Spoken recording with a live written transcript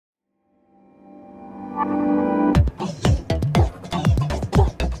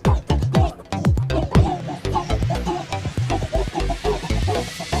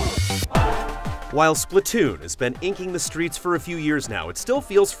While Splatoon has been inking the streets for a few years now, it still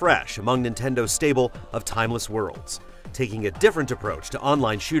feels fresh among Nintendo's stable of timeless worlds. Taking a different approach to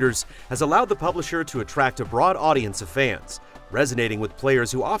online shooters has allowed the publisher to attract a broad audience of fans, resonating with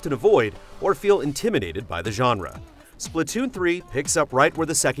players who often avoid or feel intimidated by the genre. Splatoon 3 picks up right where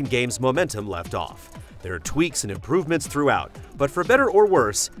the second game's momentum left off. There are tweaks and improvements throughout, but for better or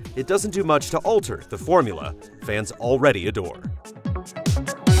worse, it doesn't do much to alter the formula fans already adore.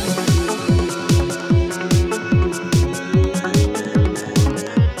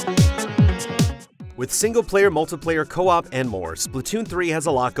 With single-player, multiplayer, co-op, and more, Splatoon 3 has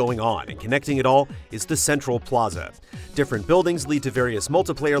a lot going on, and connecting it all is the central plaza. Different buildings lead to various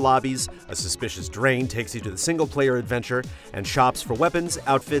multiplayer lobbies, a suspicious drain takes you to the single-player adventure, and shops for weapons,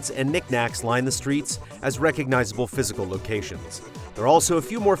 outfits, and knickknacks line the streets as recognizable physical locations. There are also a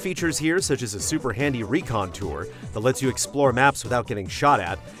few more features here, such as a super handy recon tour that lets you explore maps without getting shot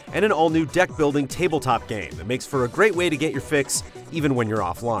at, and an all-new deck-building tabletop game that makes for a great way to get your fix even when you're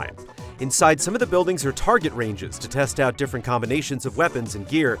offline. Inside some of the buildings are target ranges to test out different combinations of weapons and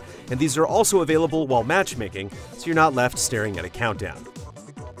gear, and these are also available while matchmaking, so you're not left staring at a countdown.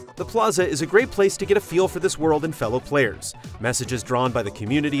 The plaza is a great place to get a feel for this world and fellow players. Messages drawn by the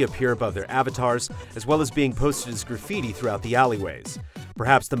community appear above their avatars, as well as being posted as graffiti throughout the alleyways.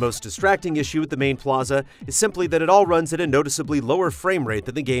 Perhaps the most distracting issue with the main plaza is simply that it all runs at a noticeably lower frame rate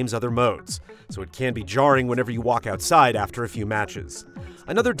than the game's other modes, so it can be jarring whenever you walk outside after a few matches.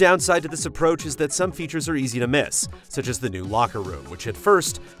 Another downside to this approach is that some features are easy to miss, such as the new locker room, which at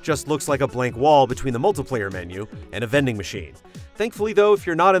first just looks like a blank wall between the multiplayer menu and a vending machine. Thankfully though, if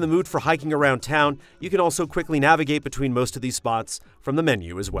you're not in the mood for hiking around town, you can also quickly navigate between most of these spots from the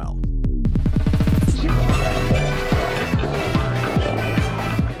menu as well.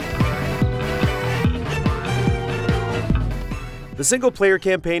 The single-player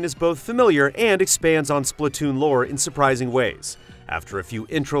campaign is both familiar and expands on Splatoon lore in surprising ways. After a few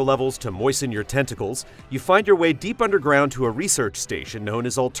intro levels to moisten your tentacles, you find your way deep underground to a research station known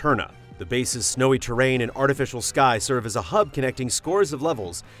as Alterna. The base's snowy terrain and artificial sky serve as a hub connecting scores of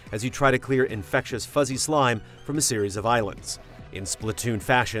levels as you try to clear infectious fuzzy slime from a series of islands. In Splatoon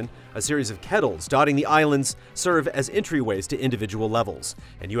fashion, a series of kettles dotting the islands serve as entryways to individual levels,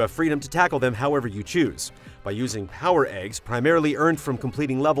 and you have freedom to tackle them however you choose. By using power eggs, primarily earned from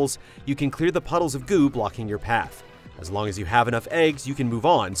completing levels, you can clear the puddles of goo blocking your path. As long as you have enough eggs, you can move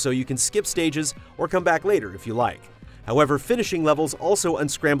on, so you can skip stages or come back later if you like. However, finishing levels also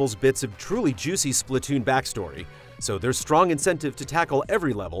unscrambles bits of truly juicy Splatoon backstory, so there's strong incentive to tackle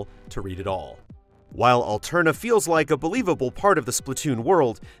every level to read it all. While Alterna feels like a believable part of the Splatoon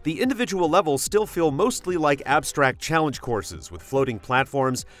world, the individual levels still feel mostly like abstract challenge courses with floating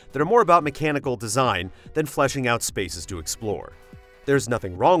platforms that are more about mechanical design than fleshing out spaces to explore. There's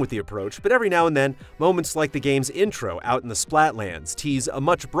nothing wrong with the approach, but every now and then, moments like the game's intro out in the Splatlands tease a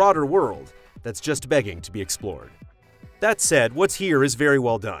much broader world that's just begging to be explored. That said, what's here is very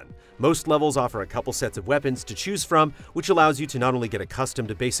well done. Most levels offer a couple sets of weapons to choose from, which allows you to not only get accustomed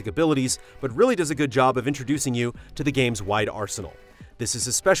to basic abilities, but really does a good job of introducing you to the game's wide arsenal. This is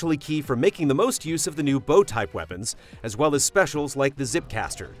especially key for making the most use of the new bow-type weapons, as well as specials like the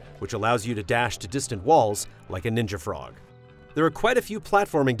Zipcaster, which allows you to dash to distant walls like a ninja frog. There are quite a few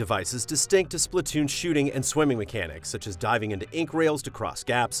platforming devices distinct to Splatoon's shooting and swimming mechanics, such as diving into ink rails to cross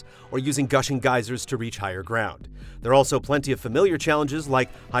gaps, or using gushing geysers to reach higher ground. There are also plenty of familiar challenges like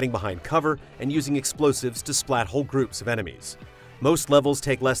hiding behind cover and using explosives to splat whole groups of enemies. Most levels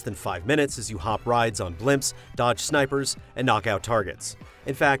take less than 5 minutes as you hop rides on blimps, dodge snipers, and knock out targets.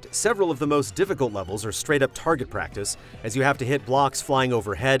 In fact, several of the most difficult levels are straight-up target practice, as you have to hit blocks flying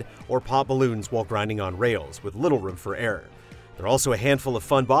overhead or pop balloons while grinding on rails, with little room for error. There are also a handful of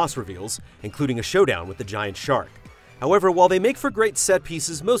fun boss reveals, including a showdown with the giant shark. However, while they make for great set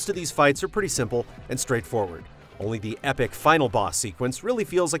pieces, most of these fights are pretty simple and straightforward. Only the epic final boss sequence really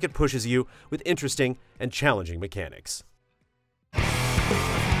feels like it pushes you with interesting and challenging mechanics.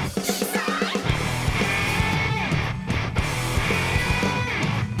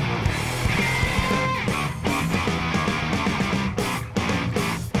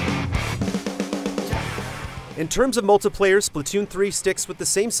 In terms of multiplayer, Splatoon 3 sticks with the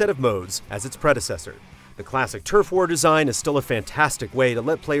same set of modes as its predecessor. The classic turf war design is still a fantastic way to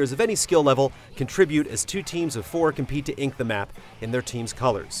let players of any skill level contribute as 2 teams of 4 compete to ink the map in their team's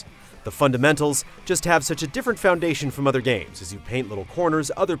colors. The fundamentals just have such a different foundation from other games, as you paint little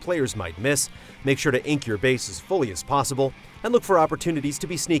corners other players might miss, make sure to ink your base as fully as possible, and look for opportunities to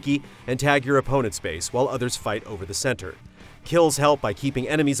be sneaky and tag your opponent's base while others fight over the center. Kills help by keeping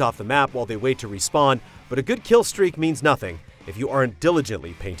enemies off the map while they wait to respawn, but a good kill streak means nothing if you aren't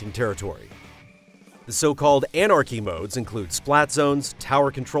diligently painting territory. The so-called Anarchy modes include Splat Zones,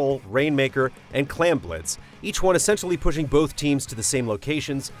 Tower Control, Rainmaker, and Clam Blitz, each one essentially pushing both teams to the same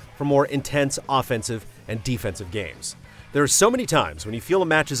locations for more intense offensive and defensive games. There are so many times when you feel a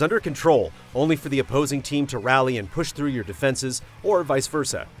match is under control, only for the opposing team to rally and push through your defenses, or vice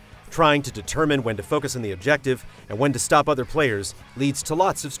versa. Trying to determine when to focus on the objective and when to stop other players leads to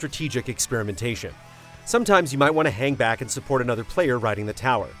lots of strategic experimentation. Sometimes you might want to hang back and support another player riding the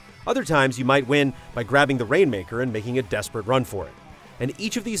tower. Other times you might win by grabbing the Rainmaker and making a desperate run for it. And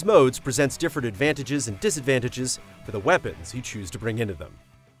each of these modes presents different advantages and disadvantages for the weapons you choose to bring into them.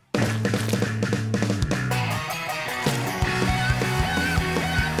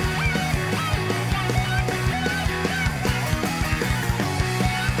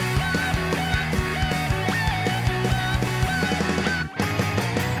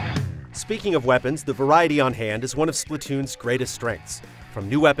 Speaking of weapons, the variety on hand is one of Splatoon's greatest strengths. From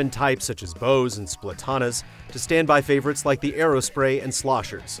new weapon types such as bows and splatanas, to standby favorites like the arrow spray and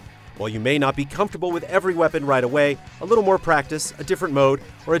sloshers. While you may not be comfortable with every weapon right away, a little more practice, a different mode,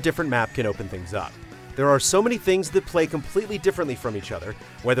 or a different map can open things up. There are so many things that play completely differently from each other,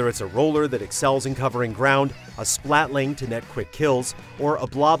 whether it's a roller that excels in covering ground, a splatling to net quick kills, or a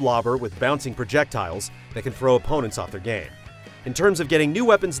blob-lobber with bouncing projectiles that can throw opponents off their game. In terms of getting new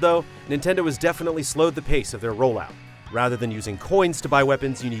weapons though, Nintendo has definitely slowed the pace of their rollout. Rather than using coins to buy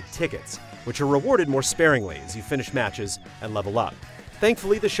weapons, you need tickets, which are rewarded more sparingly as you finish matches and level up.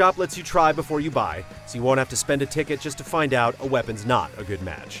 Thankfully, the shop lets you try before you buy, so you won't have to spend a ticket just to find out a weapon's not a good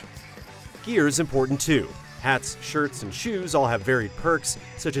match. Gear is important too. Hats, shirts, and shoes all have varied perks,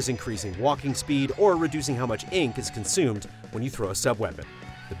 such as increasing walking speed or reducing how much ink is consumed when you throw a sub-weapon.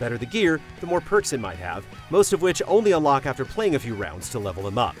 The better the gear, the more perks it might have, most of which only unlock after playing a few rounds to level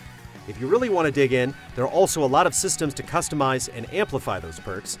them up. If you really want to dig in, there are also a lot of systems to customize and amplify those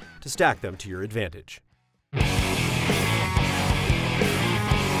perks to stack them to your advantage.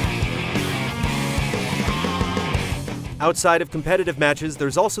 Outside of competitive matches,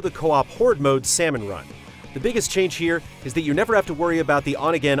 there's also the co-op Horde mode Salmon Run. The biggest change here is that you never have to worry about the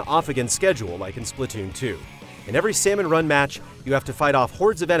on-again, off-again schedule like in Splatoon 2. In every Salmon Run match, you have to fight off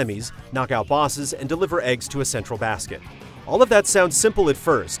hordes of enemies, knock out bosses, and deliver eggs to a central basket. All of that sounds simple at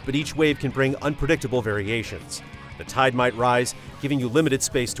first, but each wave can bring unpredictable variations. The tide might rise, giving you limited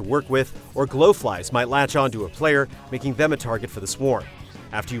space to work with, or glowflies might latch onto a player, making them a target for the swarm.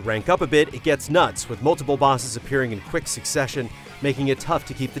 After you rank up a bit, it gets nuts, with multiple bosses appearing in quick succession, making it tough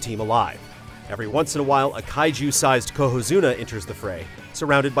to keep the team alive. Every once in a while, a kaiju-sized Kohozuna enters the fray,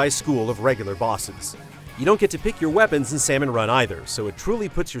 surrounded by a school of regular bosses. You don't get to pick your weapons in Salmon Run either, so it truly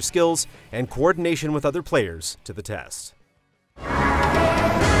puts your skills and coordination with other players to the test.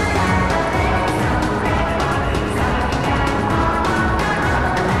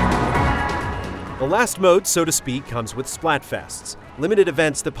 The last mode, so to speak, comes with Splatfests, limited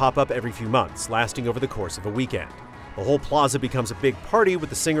events that pop up every few months, lasting over the course of a weekend. The whole plaza becomes a big party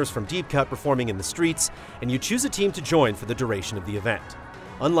with the singers from Deep Cut performing in the streets, and you choose a team to join for the duration of the event.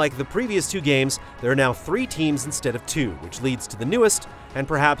 Unlike the previous two games, there are now 3 teams instead of 2, which leads to the newest and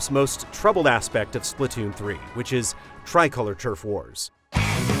perhaps most troubled aspect of Splatoon 3, which is Tricolor Turf Wars.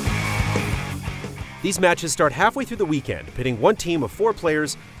 These matches start halfway through the weekend, pitting one team of 4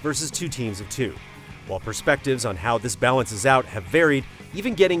 players versus 2 teams of 2. While perspectives on how this balances out have varied,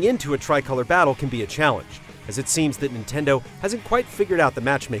 even getting into a tricolor battle can be a challenge, as it seems that Nintendo hasn't quite figured out the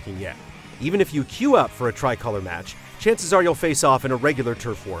matchmaking yet. Even if you queue up for a tricolor match, chances are you'll face off in a regular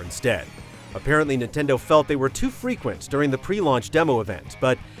turf war instead. Apparently Nintendo felt they were too frequent during the pre-launch demo event,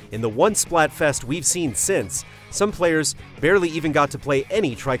 but in the one Splatfest we've seen since, some players barely even got to play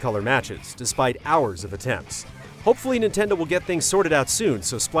any tricolor matches, despite hours of attempts. Hopefully Nintendo will get things sorted out soon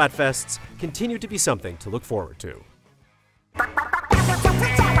so Splatfests continue to be something to look forward to.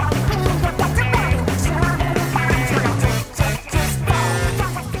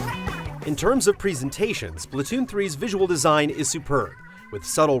 In terms of presentation, Splatoon 3's visual design is superb, with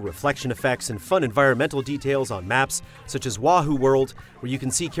subtle reflection effects and fun environmental details on maps such as Wahoo World, where you can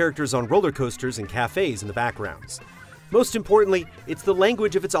see characters on roller coasters and cafes in the backgrounds. Most importantly, it's the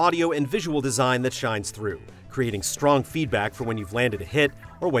language of its audio and visual design that shines through, creating strong feedback for when you've landed a hit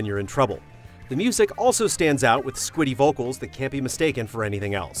or when you're in trouble. The music also stands out with squiddy vocals that can't be mistaken for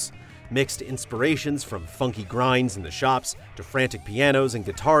anything else. Mixed inspirations from funky grinds in the shops to frantic pianos and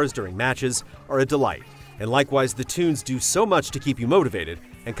guitars during matches are a delight, and likewise the tunes do so much to keep you motivated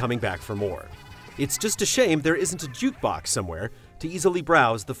and coming back for more. It's just a shame there isn't a jukebox somewhere to easily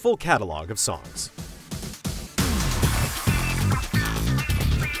browse the full catalog of songs.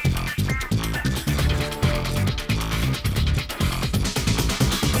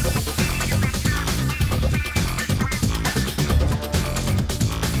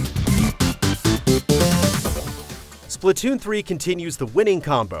 Splatoon 3 continues the winning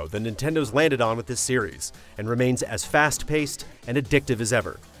combo that Nintendo's landed on with this series, and remains as fast-paced and addictive as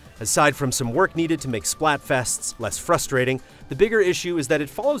ever. Aside from some work needed to make Splatfests less frustrating, the bigger issue is that it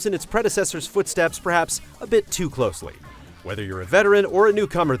follows in its predecessor's footsteps perhaps a bit too closely. Whether you're a veteran or a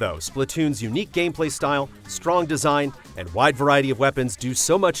newcomer though, Splatoon's unique gameplay style, strong design, and wide variety of weapons do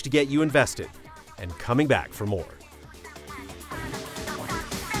so much to get you invested, and coming back for more.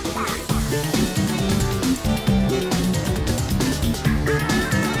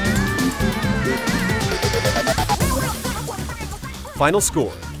 Final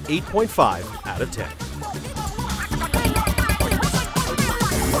score, 8.5 out of 10.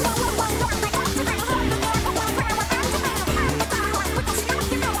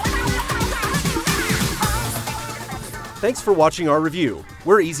 Thanks for watching our review.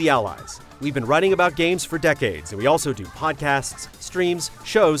 We're Easy Allies. We've been writing about games for decades, and we also do podcasts, streams,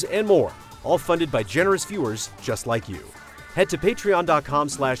 shows, and more, all funded by generous viewers just like you. Head to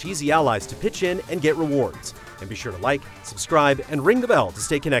patreon.com/easyallies to pitch in and get rewards. And be sure to like, subscribe, and ring the bell to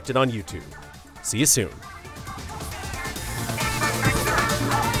stay connected on YouTube. See you soon.